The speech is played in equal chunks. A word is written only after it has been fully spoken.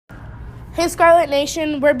Hey Scarlet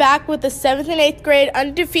Nation, we're back with the 7th and 8th grade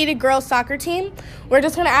undefeated girls soccer team. We're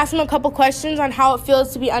just going to ask them a couple questions on how it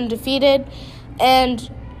feels to be undefeated and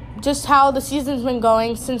just how the season's been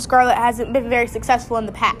going since Scarlet hasn't been very successful in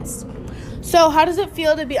the past. So how does it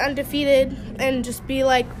feel to be undefeated and just be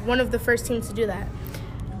like one of the first teams to do that?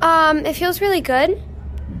 It feels really good.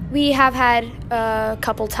 We have had a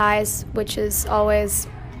couple ties, which is always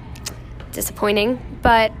disappointing,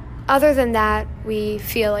 but other than that, we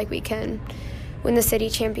feel like we can win the city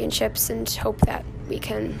championships and hope that we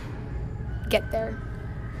can get there.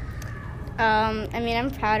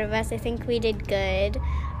 I'm proud of us. I think we did good.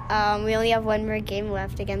 We only have one more game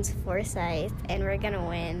left against Forsyth, and we're going to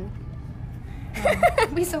win.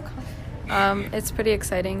 We so confident. It's pretty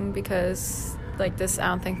exciting because, I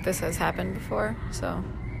don't think this has happened before, so.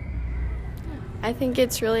 I think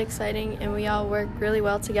it's really exciting, and we all work really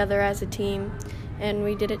well together as a team, and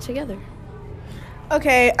we did it together.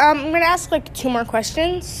 Okay, I'm going to ask 2 more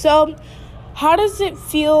questions. So how do you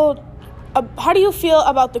feel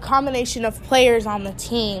about the combination of players on the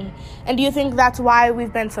team? And do you think that's why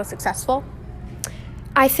we've been so successful?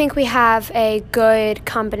 I think we have a good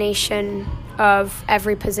combination of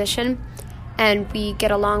every position, and we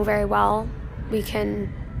get along very well. We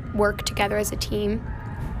can work together as a team.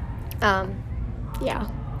 Yeah.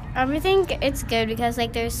 I think it's good because,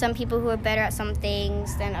 there's some people who are better at some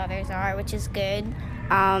things than others are, which is good.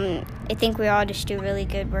 I think we all just do really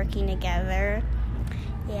good working together.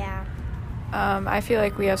 Yeah. I feel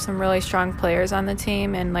like we have some really strong players on the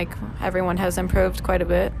team, and, everyone has improved quite a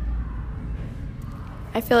bit.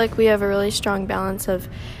 I feel like we have a really strong balance of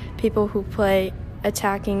people who play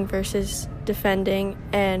attacking versus defending,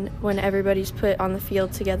 and when everybody's put on the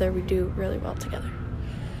field together, we do really well together.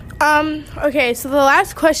 Okay, so the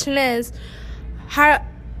last question is,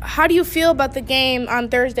 how do you feel about the game on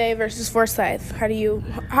Thursday versus Forsyth?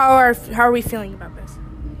 How are we feeling about this?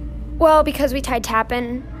 Well, because we tied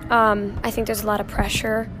Tappan, I think there's a lot of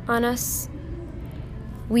pressure on us.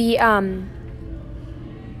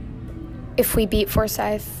 If we beat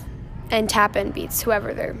Forsyth and Tappan beats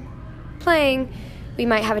whoever they're playing, we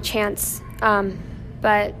might have a chance.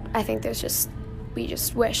 But I think we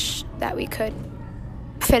just wish that we could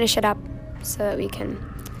finish it up so that we can.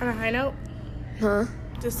 On a high note? Huh?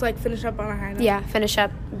 Just finish up on a high note? Yeah, finish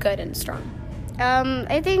up good and strong.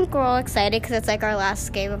 I think we're all excited because it's our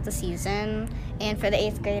last game of the season. And for the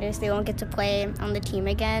 8th graders, they won't get to play on the team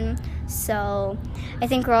again. So I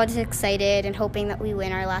think we're all just excited and hoping that we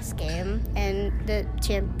win our last game and the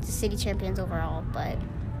city champions overall. But,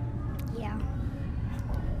 yeah.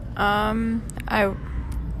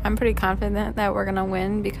 I'm pretty confident that we're going to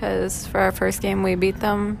win because for our first game we beat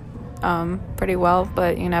them pretty well,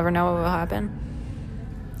 but you never know what will happen.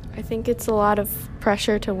 I think it's a lot of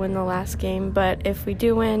pressure to win the last game, but if we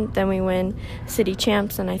do win, then we win city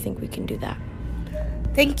champs, and I think we can do that.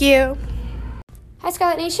 Thank you. Hi,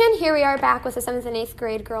 Scarlet Nation. Here we are back with the 7th and 8th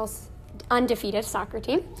grade girls undefeated soccer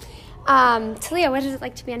team. Talia, what is it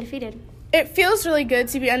like to be undefeated? It feels really good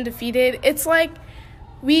to be undefeated. It's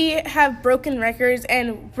we have broken records,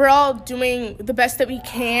 and we're all doing the best that we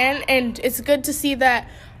can, and it's good to see that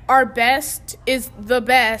our best is the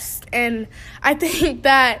best. And I think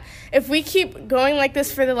that if we keep going like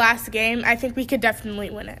this for the last game, I think we could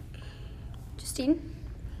definitely win it. Justine?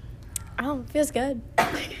 It feels good.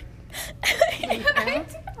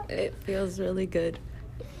 It feels really good.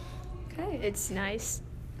 Okay. It's nice.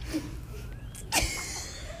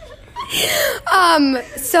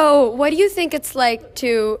 So what do you think it's like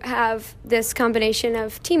to have this combination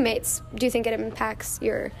of teammates? Do you think it impacts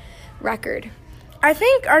your record? I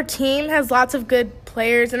think our team has lots of good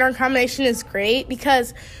players, and our combination is great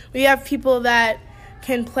because we have people that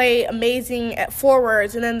can play amazing at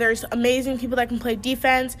forwards, and then there's amazing people that can play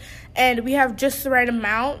defense, and we have just the right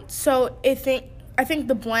amount. So I think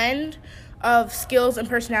the blend of skills and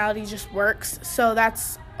personality just works. So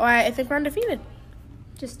that's why I think we're undefeated.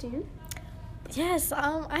 Justine? Yes,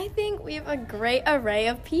 I think we have a great array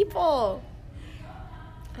of people.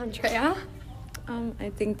 Andrea? I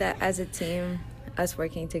think that as a team, us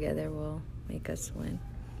working together will make us win.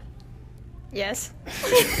 Yes.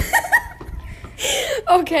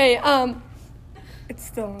 Okay. It's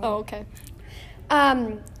still. Oh, okay.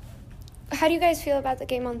 How do you guys feel about the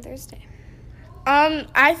game on Thursday?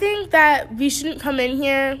 I think that we shouldn't come in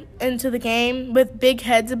here into the game with big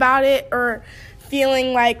heads about it or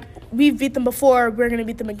feeling like we've beat them before, we're going to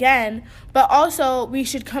beat them again. But also, we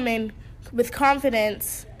should come in with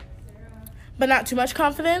confidence, but not too much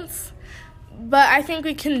confidence. But I think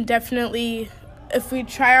we can definitely, if we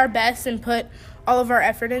try our best and put all of our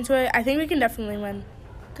effort into it, I think we can definitely win.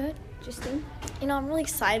 Good. Justine? I'm really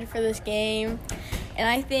excited for this game, and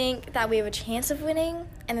I think that we have a chance of winning,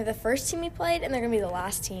 and they're the first team we played, and they're going to be the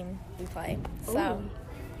last team we play. So,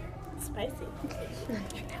 Spicy.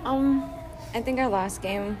 I think our last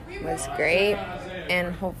game was great,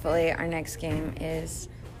 and hopefully our next game is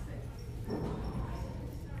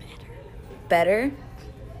better.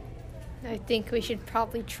 I think we should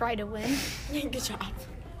probably try to win. good job.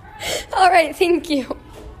 All right, thank you.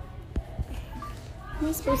 Am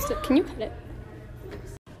I supposed to? Can you cut it?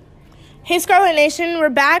 Hey Scarlet Nation, we're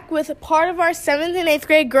back with part of our 7th and 8th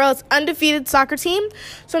grade girls undefeated soccer team.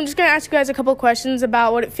 So I'm just going to ask you guys a couple questions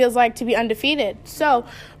about what it feels like to be undefeated. So,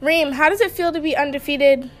 Reem, how does it feel to be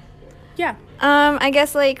undefeated? Yeah. I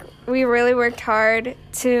guess we really worked hard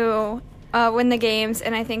to win the games,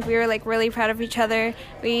 and I think we were really proud of each other.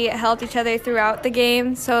 We helped each other throughout the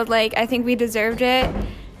game, so I think we deserved it.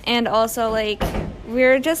 And also we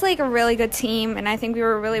were just a really good team, and I think we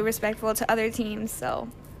were really respectful to other teams. So,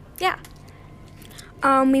 yeah.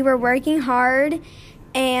 We were working hard,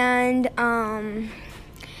 and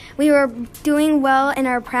we were doing well in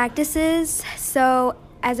our practices. So,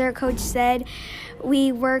 as our coach said,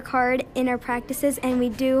 we work hard in our practices and we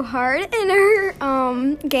do hard in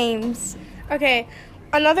our games. Okay,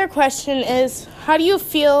 another question is, how do you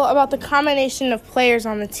feel about the combination of players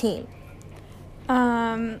on the team?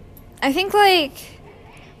 I think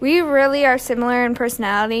we really are similar in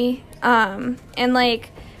personality, and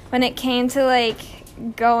when it came to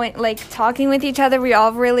going talking with each other, we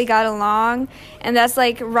all really got along, and that's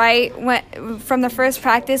right when from the first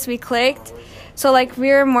practice we clicked. So we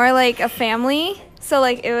were more a family. So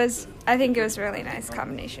I think it was a really nice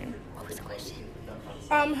combination. What was the question?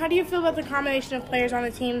 How do you feel about the combination of players on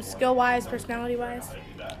the team, skill-wise, personality-wise?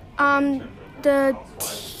 The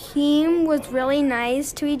team was really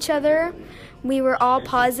nice to each other. We were all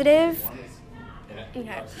positive.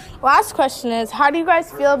 Okay. Last question is, how do you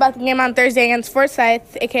guys feel about the game on Thursday against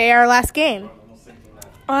Forsyth, aka our last game?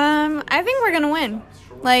 I think we're gonna win.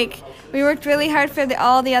 We worked really hard for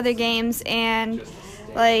all the other games, and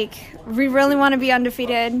we really want to be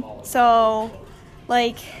undefeated. So,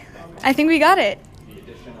 I think we got it.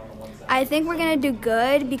 I think we're going to do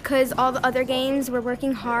good because all the other games we're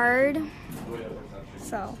working hard.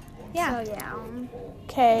 So, yeah.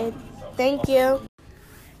 Okay, thank you.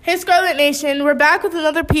 Hey Scarlet Nation, we're back with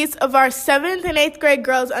another piece of our 7th and 8th grade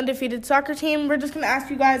girls undefeated soccer team. We're just going to ask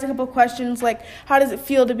you guys a couple questions how does it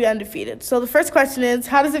feel to be undefeated? So the first question is,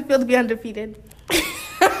 how does it feel to be undefeated?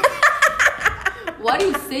 Why do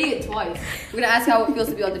you say it twice? We're going to ask how it feels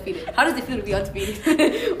to be undefeated. How does it feel to be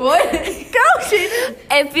undefeated? What? Go, Shaden.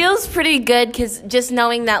 It feels pretty good because just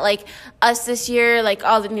knowing that, us this year,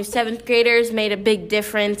 all the new 7th graders made a big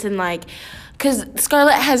difference and, because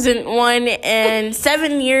Scarlet hasn't won in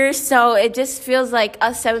 7 years, so it just feels like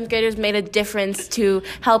us 7th graders made a difference to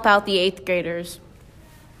help out the 8th graders.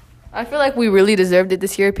 I feel like we really deserved it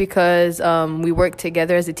this year because we worked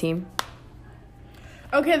together as a team.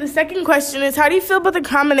 Okay, the second question is, how do you feel about the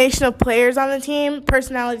combination of players on the team,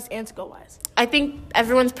 personalities and skill-wise? I think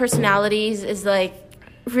everyone's personalities is,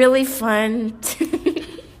 really fun.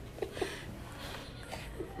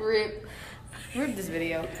 Rip this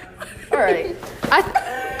video. All right.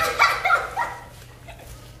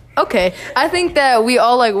 Okay, I think that we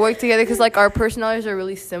all work together because our personalities are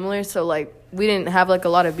really similar. So we didn't have a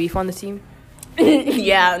lot of beef on the team.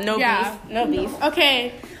 Yeah, no beef.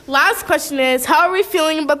 Okay, last question is, how are we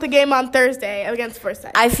feeling about the game on Thursday against Forsyth?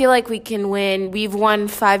 I feel like we can win. We've won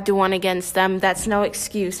 5-1 against them. That's no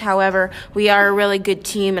excuse. However, we are a really good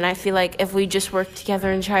team, and I feel like if we just work together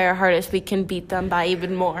and try our hardest, we can beat them by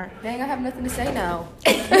even more. Dang, I have nothing to say now.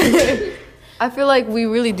 I feel like we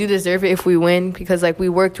really do deserve it if we win because we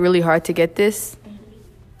worked really hard to get this.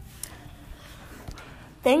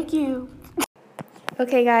 Thank you.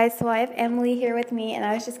 Okay, guys, so I have Emily here with me, and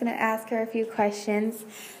I was just going to ask her a few questions.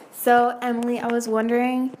 So, Emily, I was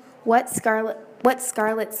wondering what makes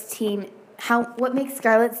Scarlet's team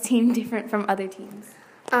different from other teams?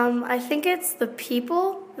 I think it's the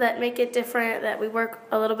people that make it different, that we work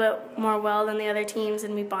a little bit more well than the other teams,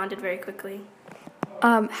 and we bonded very quickly.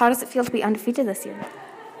 How does it feel to be undefeated this year?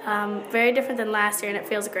 Very different than last year, and it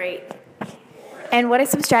feels great. And what are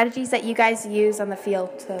some strategies that you guys use on the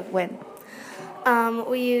field to win?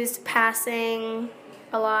 We used passing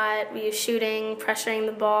a lot. We used shooting, pressuring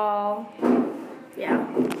the ball. Yeah.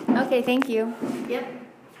 Okay, thank you. Yep.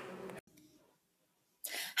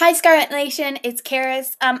 Hi, Scarlet Nation. It's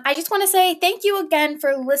Karis. I just want to say thank you again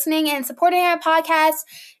for listening and supporting our podcast.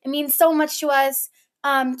 It means so much to us.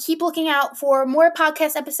 Keep looking out for more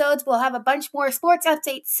podcast episodes. We'll have a bunch more sports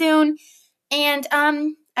updates soon. And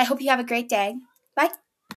I hope you have a great day. Bye.